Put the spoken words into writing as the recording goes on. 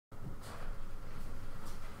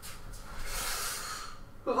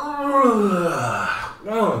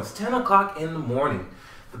Oh, it's 10 o'clock in the morning.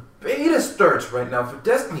 The beta starts right now for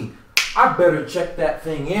Destiny. I better check that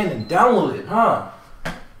thing in and download it, huh?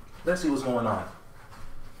 Let's see what's going on.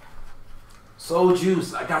 So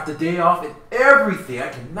juice, I got the day off and everything. I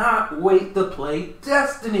cannot wait to play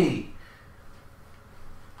Destiny.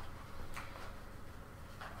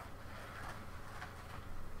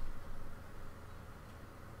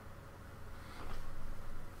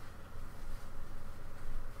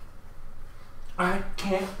 I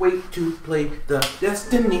can't wait to play the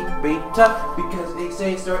Destiny beta because they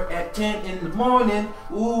say start at 10 in the morning.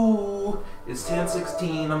 Ooh, it's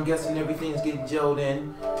 10:16. I'm guessing everything's getting gelled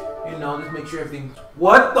in. You know, just make sure everything's...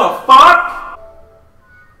 What the fuck?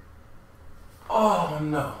 Oh,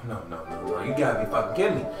 no. You gotta be fucking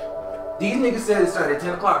kidding me. These niggas said it started at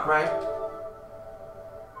 10 o'clock, right?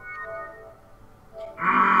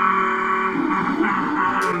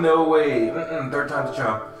 No way. Third time's a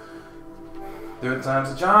charm. Third time's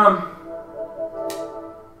a charm.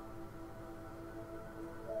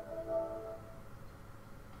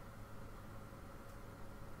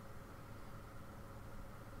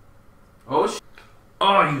 Oh shit.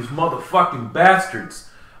 Oh, you motherfucking bastards.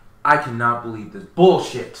 I cannot believe this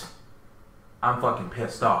bullshit. I'm fucking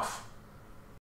pissed off.